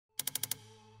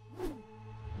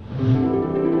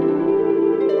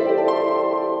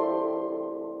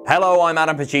Hello, I'm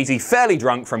Adam Pacitti, fairly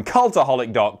drunk from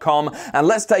Cultaholic.com, and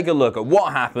let's take a look at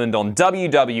what happened on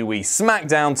WWE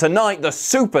Smackdown tonight, the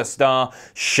Superstar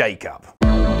Shakeup.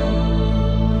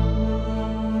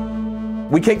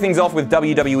 We kick things off with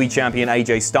WWE Champion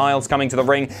AJ Styles coming to the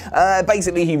ring.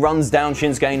 Basically, he runs down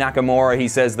Shinsuke Nakamura. He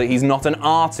says that he's not an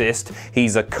artist,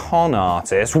 he's a con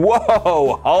artist.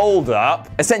 Whoa, hold up.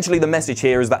 Essentially, the message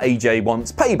here is that AJ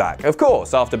wants payback, of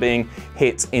course, after being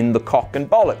hit in the cock and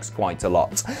bollocks quite a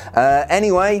lot.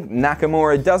 Anyway,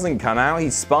 Nakamura doesn't come out,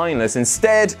 he's spineless.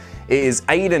 Instead, it is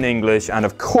Aiden English and,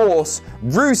 of course,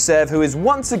 Rusev, who is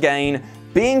once again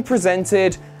being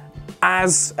presented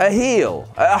as a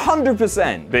heel,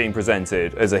 100% being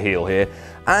presented as a heel here,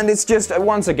 and it's just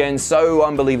once again so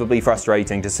unbelievably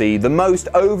frustrating to see the most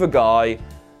over guy,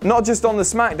 not just on the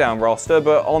SmackDown roster,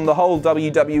 but on the whole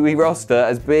WWE roster,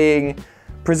 as being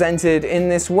presented in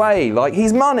this way. Like,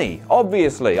 he's money,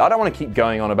 obviously. I don't want to keep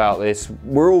going on about this.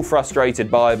 We're all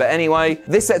frustrated by it. But anyway,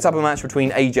 this sets up a match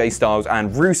between AJ Styles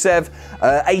and Rusev.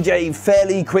 AJ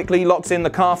fairly quickly locks in the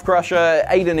calf crusher.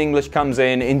 Aiden English comes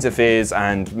in, interferes,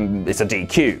 and it's a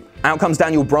DQ. Out comes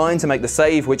Daniel Bryan to make the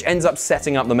save, which ends up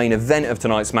setting up the main event of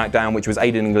tonight's SmackDown, which was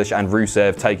Aiden English and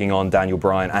Rusev taking on Daniel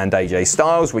Bryan and AJ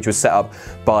Styles, which was set up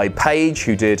by Paige,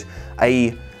 who did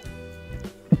a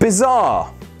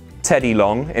bizarre Teddy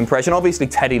Long impression. Obviously,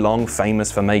 Teddy Long,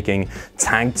 famous for making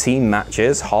tag team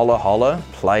matches, holla holla,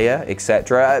 player,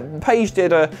 etc. Paige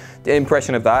did an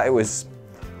impression of that. It was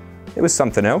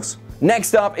something else.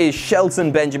 Next up is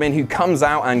Shelton Benjamin, who comes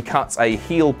out and cuts a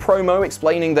heel promo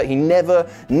explaining that he never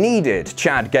needed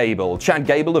Chad Gable. Chad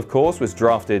Gable, of course, was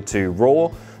drafted to Raw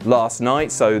last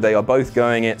night, so they are both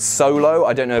going it solo.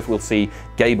 I don't know if we'll see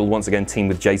Gable once again team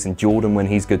with Jason Jordan when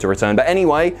he's good to return. But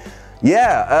anyway,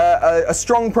 yeah, a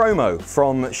strong promo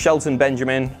from Shelton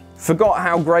Benjamin. Forgot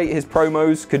how great his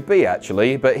promos could be,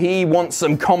 actually, but he wants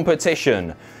some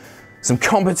competition. Some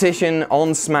competition on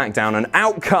SmackDown, and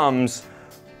out comes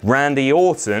Randy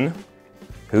Orton,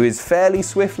 who is fairly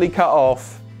swiftly cut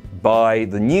off by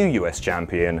the new US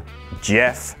champion,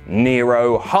 Jeff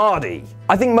Nero Hardy.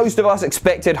 I think most of us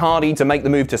expected Hardy to make the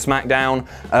move to SmackDown.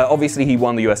 Obviously, he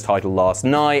won the US title last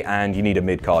night, and you need a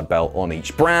mid-card belt on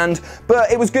each brand.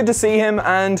 But it was good to see him,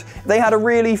 and they had a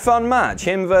really fun match.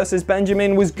 Him versus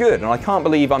Benjamin was good, and I can't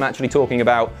believe I'm actually talking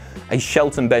about a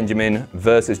Shelton Benjamin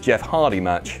versus Jeff Hardy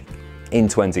match in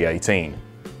 2018.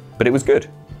 But it was good.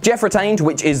 Jeff retained,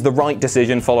 which is the right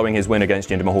decision following his win against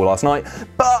Jinder Mahal last night.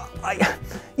 But,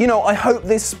 I hope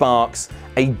this sparks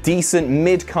a decent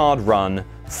mid-card run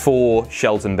for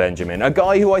Shelton Benjamin. A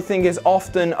guy who I think is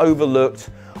often overlooked,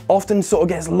 often sort of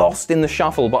gets lost in the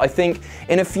shuffle, but I think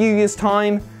in a few years'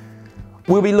 time,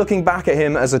 we'll be looking back at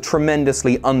him as a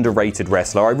tremendously underrated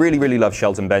wrestler. I really, really love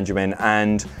Shelton Benjamin,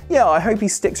 and yeah, I hope he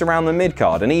sticks around the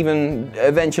mid-card and even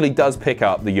eventually does pick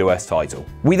up the US title.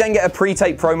 We then get a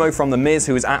pre-tape promo from The Miz,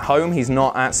 who is at home. He's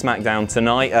not at SmackDown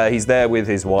tonight. He's there with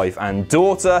his wife and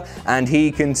daughter, and he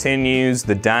continues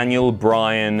the Daniel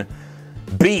Bryan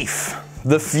beef.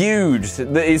 The feud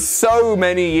that is so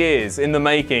many years in the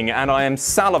making, and I am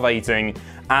salivating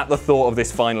at the thought of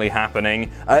this finally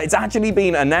happening. It's actually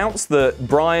been announced that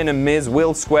Bryan and Miz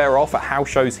will square off at house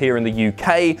shows here in the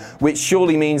UK, which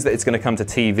surely means that it's going to come to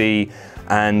TV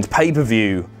and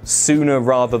pay-per-view sooner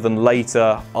rather than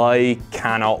later. I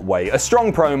cannot wait. A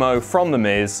strong promo from The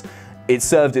Miz. It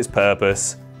served its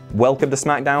purpose. Welcome to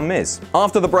SmackDown, Miz.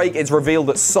 After the break, it's revealed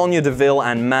that Sonya Deville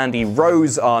and Mandy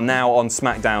Rose are now on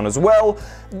SmackDown as well.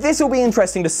 This will be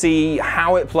interesting to see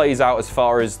how it plays out as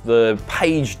far as the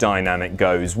Paige dynamic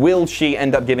goes. Will she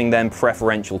end up giving them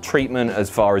preferential treatment as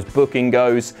far as booking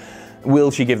goes?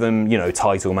 Will she give them,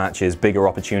 title matches, bigger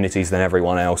opportunities than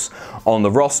everyone else on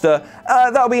the roster?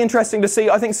 That'll be interesting to see.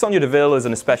 I think Sonya Deville is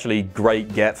an especially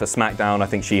great get for SmackDown. I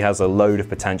think she has a load of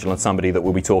potential and somebody that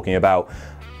we'll be talking about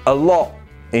a lot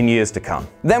in years to come.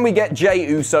 Then we get Jey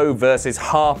Uso versus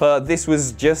Harper. This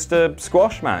was just a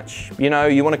squash match. You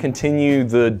want to continue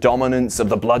the dominance of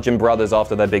the Bludgeon Brothers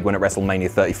after their big win at WrestleMania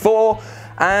 34.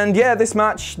 And yeah, this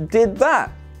match did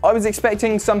that. I was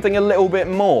expecting something a little bit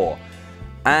more.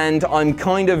 And I'm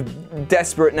kind of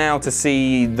desperate now to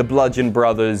see the Bludgeon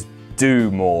Brothers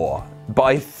do more. But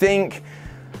I think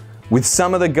with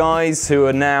some of the guys who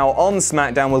are now on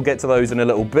SmackDown, we'll get to those in a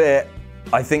little bit,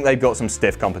 I think they've got some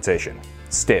stiff competition.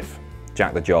 Stiff.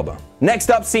 Jack the Jobber. Next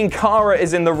up, Sin Cara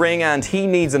is in the ring and he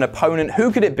needs an opponent. Who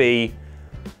could it be?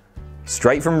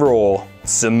 Straight from Raw,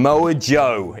 Samoa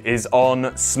Joe is on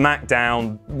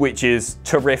SmackDown, which is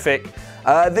terrific.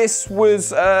 This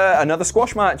was another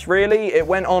squash match, really. It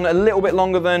went on a little bit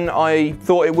longer than I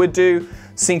thought it would do.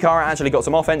 Sin Cara actually got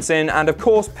some offense in and, of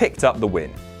course, picked up the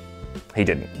win. He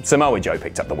didn't. Samoa Joe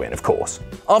picked up the win, of course.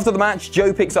 After the match,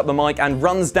 Joe picks up the mic and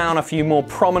runs down a few more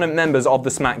prominent members of the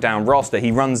SmackDown roster.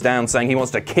 He runs down saying he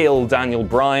wants to kill Daniel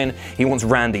Bryan, he wants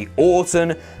Randy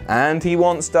Orton, and he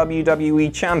wants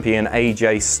WWE Champion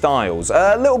AJ Styles.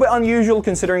 A little bit unusual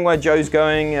considering where Joe's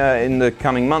going in the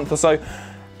coming month or so.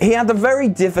 He had the very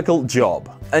difficult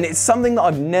job, and it's something that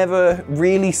I've never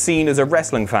really seen as a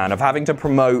wrestling fan, of having to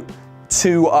promote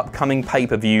 2 upcoming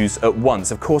pay-per-views at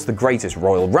once. Of course, the greatest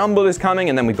Royal Rumble is coming,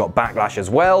 and then we've got Backlash as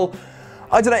well.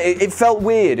 I don't know, it felt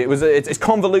weird. It's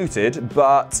convoluted,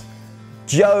 but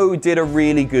Joe did a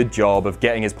really good job of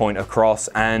getting his point across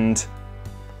and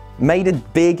made a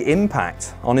big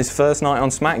impact on his first night on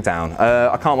SmackDown.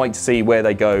 I can't wait to see where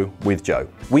they go with Joe.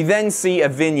 We then see a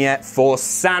vignette for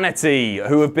Sanity,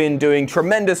 who have been doing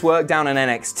tremendous work down in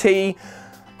NXT.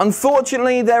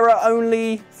 Unfortunately, there are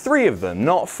only 3 of them,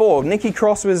 not 4. Nikki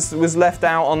Cross was left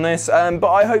out on this,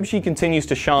 but I hope she continues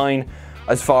to shine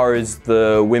as far as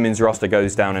the women's roster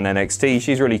goes down in NXT.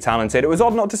 She's really talented. It was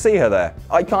odd not to see her there.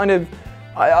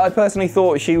 I personally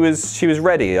thought she was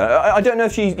ready. I don't know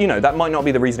if she, that might not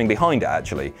be the reasoning behind it,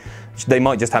 actually. They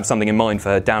might just have something in mind for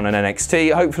her down in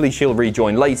NXT. Hopefully she'll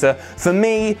rejoin later. For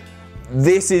me,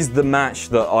 this is the match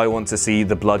that I want to see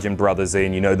the Bludgeon Brothers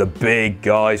in, the big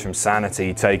guys from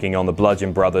Sanity taking on the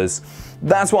Bludgeon Brothers.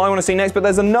 That's what I want to see next, but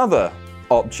there's another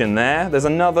option there. There's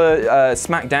another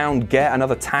SmackDown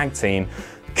another tag team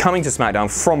coming to SmackDown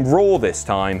from Raw this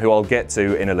time, who I'll get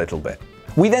to in a little bit.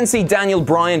 We then see Daniel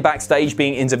Bryan backstage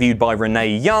being interviewed by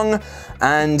Renee Young,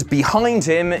 and behind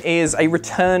him is a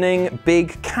returning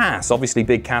Big Cass. Obviously,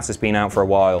 Big Cass has been out for a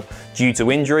while due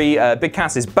to injury. Big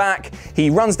Cass is back. He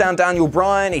runs down Daniel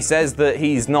Bryan. He says that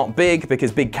he's not big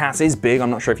because Big Cass is big. I'm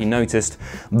not sure if you noticed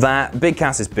that. Big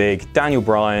Cass is big. Daniel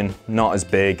Bryan, not as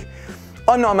big.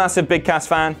 I'm not a massive Big Cass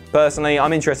fan, personally.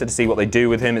 I'm interested to see what they do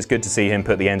with him. It's good to see him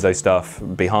put the Enzo stuff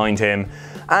behind him.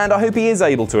 And I hope he is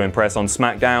able to impress on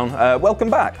SmackDown. Welcome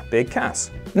back, Big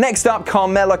Cass. Next up,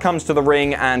 Carmella comes to the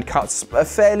ring and cuts a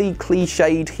fairly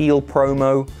cliched heel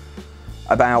promo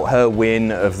about her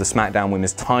win of the SmackDown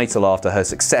Women's title after her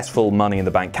successful Money in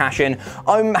the Bank cash-in.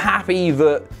 I'm happy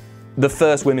that the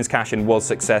first women's cash-in was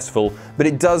successful, but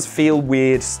it does feel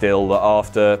weird still that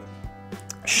after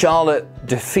Charlotte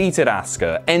defeated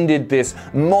Asuka, ended this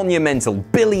monumental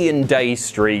billion-day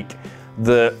streak,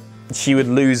 that she would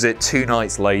lose it 2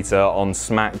 nights later on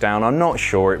SmackDown. I'm not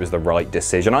sure it was the right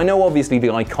decision. I know obviously the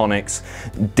Iconics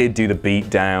did do the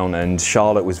beatdown and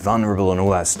Charlotte was vulnerable and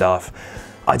all that stuff.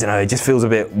 I don't know, it just feels a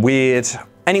bit weird.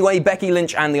 Anyway, Becky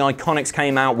Lynch and the Iconics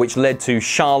came out, which led to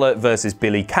Charlotte versus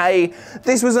Billie Kay.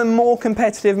 This was a more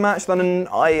competitive match than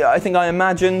I think I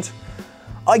imagined.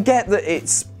 I get that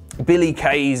it's Billie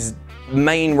Kay's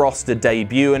main roster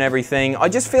debut and everything. I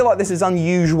just feel like this is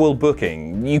unusual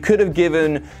booking. You could have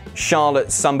given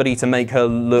Charlotte somebody to make her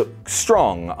look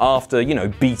strong after,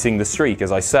 beating the streak,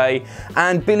 as I say,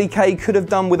 and Billie Kay could have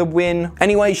done with a win.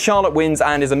 Anyway, Charlotte wins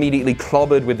and is immediately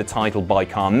clobbered with the title by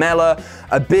Carmella.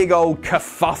 A big old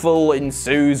kerfuffle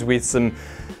ensues with some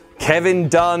Kevin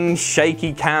Dunn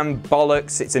shaky cam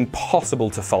bollocks. It's impossible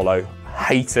to follow.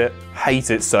 Hate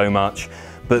it so much.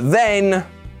 But then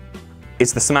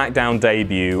it's the SmackDown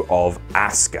debut of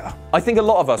Asuka. I think a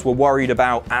lot of us were worried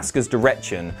about Asuka's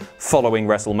direction following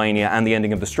WrestleMania and the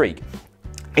ending of the streak.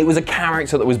 It was a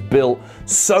character that was built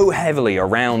so heavily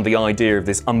around the idea of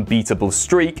this unbeatable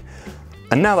streak,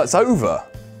 and now that's over.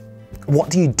 What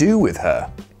do you do with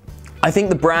her? I think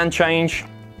the brand change,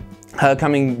 her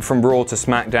coming from Raw to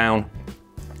SmackDown,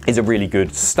 is a really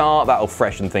good start. That'll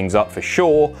freshen things up for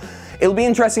sure. It'll be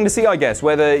interesting to see, I guess,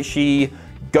 whether she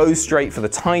goes straight for the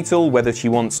title, whether she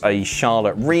wants a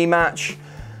Charlotte rematch.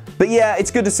 But yeah,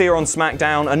 it's good to see her on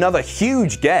SmackDown. Another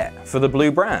huge get for the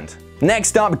blue brand.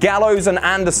 Next up, Gallows and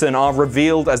Anderson are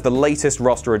revealed as the latest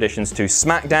roster additions to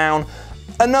SmackDown.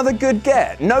 Another good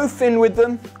get. No Finn with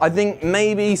them. I think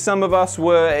maybe some of us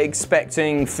were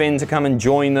expecting Finn to come and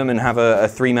join them and have a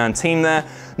 3-man team there.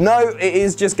 No, it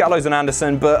is just Gallows and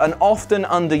Anderson, but an often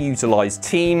underutilized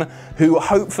team who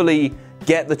hopefully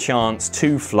get the chance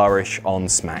to flourish on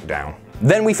SmackDown.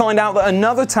 Then we find out that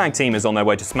another tag team is on their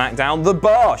way to SmackDown. The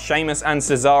Bar, Sheamus and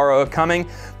Cesaro are coming,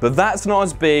 but that's not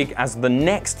as big as the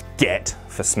next get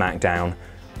for SmackDown,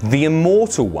 the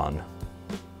Immortal One,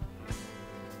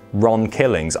 Ron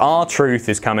Killings. R-Truth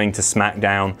is coming to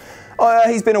SmackDown.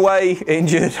 He's been away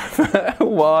injured for a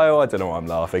while. I don't know why I'm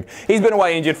laughing. He's been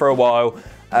away injured for a while.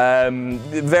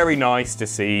 Very nice to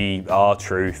see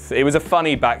R-Truth. It was a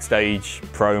funny backstage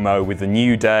promo with the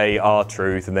New Day,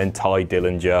 R-Truth, and then Ty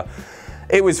Dillinger.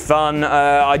 It was fun.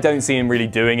 I don't see him really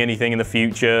doing anything in the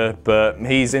future, but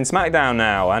he's in SmackDown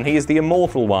now, and he is the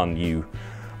Immortal One, you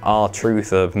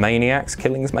R-Truth of maniacs,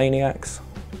 killings maniacs.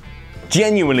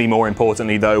 Genuinely more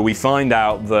importantly though, we find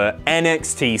out that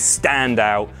NXT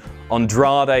standout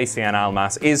Andrade Cien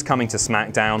Almas is coming to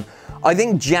SmackDown. I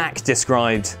think Jack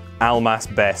described Almas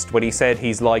best when he said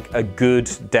he's like a good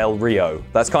Del Rio.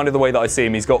 That's kind of the way that I see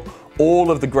him. He's got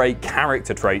all of the great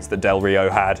character traits that Del Rio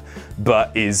had,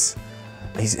 but he's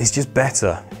just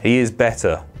better. He is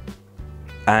better.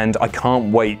 And I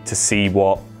can't wait to see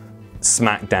what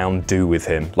SmackDown do with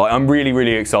him. Like, I'm really,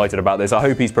 really excited about this. I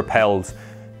hope he's propelled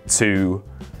to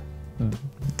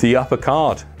the upper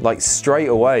card, like straight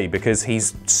away, because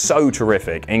he's so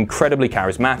terrific, incredibly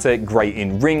charismatic, great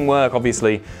in ring work,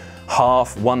 obviously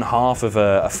one half of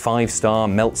a 5-star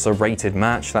Meltzer rated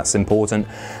match, that's important.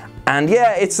 And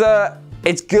yeah,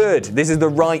 it's good. This is the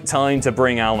right time to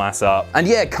bring Almas up. And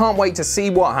yeah, can't wait to see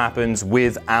what happens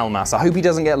with Almas. I hope he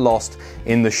doesn't get lost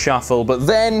in the shuffle, but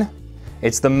then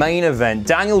it's the main event,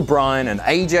 Daniel Bryan and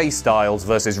AJ Styles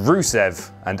versus Rusev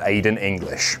and Aiden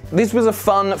English. This was a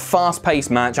fun,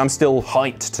 fast-paced match. I'm still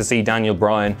hyped to see Daniel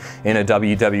Bryan in a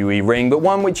WWE ring, but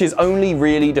one which is only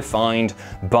really defined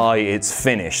by its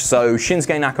finish. So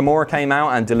Shinsuke Nakamura came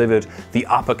out and delivered the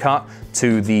uppercut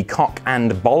to the cock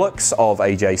and bollocks of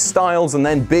AJ Styles, and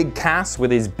then Big Cass with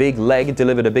his big leg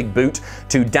delivered a big boot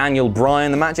to Daniel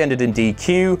Bryan. The match ended in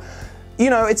DQ. You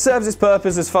know, it serves its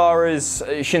purpose as far as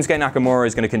Shinsuke Nakamura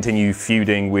is going to continue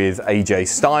feuding with AJ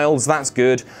Styles. That's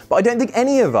good. But I don't think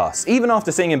any of us, even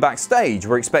after seeing him backstage,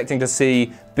 were expecting to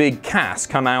see Big Cass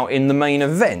come out in the main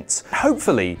event.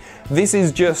 Hopefully, this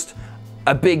is just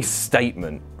a big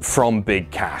statement from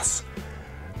Big Cass.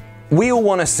 We all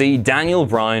want to see Daniel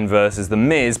Bryan versus The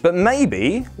Miz, but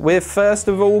maybe we're first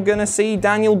of all going to see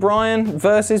Daniel Bryan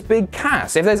versus Big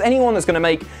Cass. If there's anyone that's going to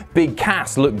make Big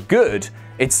Cass look good,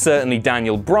 it's certainly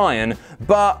Daniel Bryan,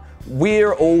 but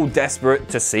we're all desperate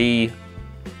to see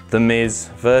The Miz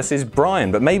versus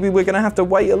Bryan. But maybe we're going to have to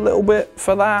wait a little bit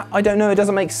for that. I don't know, it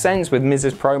doesn't make sense with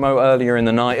Miz's promo earlier in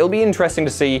the night. It'll be interesting to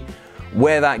see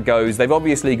where that goes. They've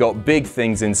obviously got big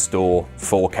things in store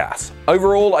for Cass.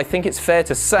 Overall, I think it's fair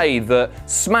to say that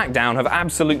SmackDown have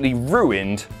absolutely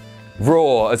ruined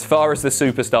Raw as far as the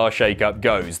superstar shakeup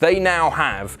goes. They now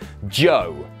have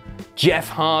Joe, Jeff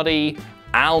Hardy,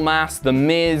 Almas, The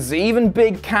Miz, even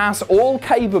Big Cass, all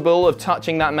capable of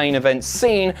touching that main event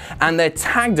scene, and their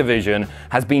tag division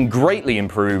has been greatly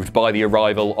improved by the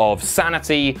arrival of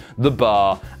Sanity, The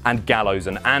Bar, and Gallows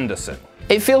and Anderson.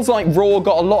 It feels like Raw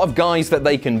got a lot of guys that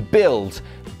they can build,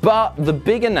 but the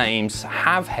bigger names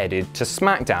have headed to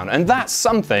SmackDown, and that's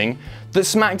something that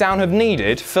SmackDown have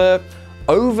needed for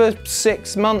over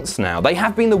 6 months now. They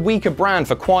have been the weaker brand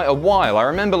for quite a while. I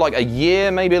remember like a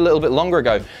year, maybe a little bit longer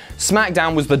ago,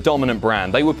 SmackDown was the dominant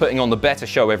brand. They were putting on the better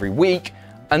show every week,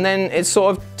 and then it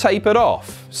sort of tapered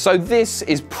off. So this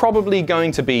is probably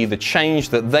going to be the change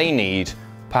that they need,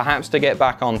 perhaps to get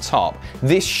back on top.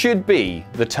 This should be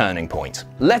the turning point.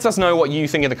 Let us know what you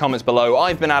think in the comments below.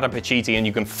 I've been Adam Pacitti, and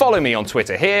you can follow me on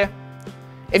Twitter here.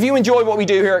 If you enjoy what we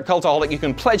do here at Cultaholic, you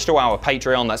can pledge to our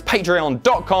Patreon. That's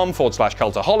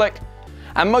patreon.com/Cultaholic.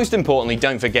 And most importantly,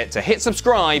 don't forget to hit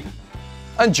subscribe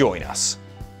and join us.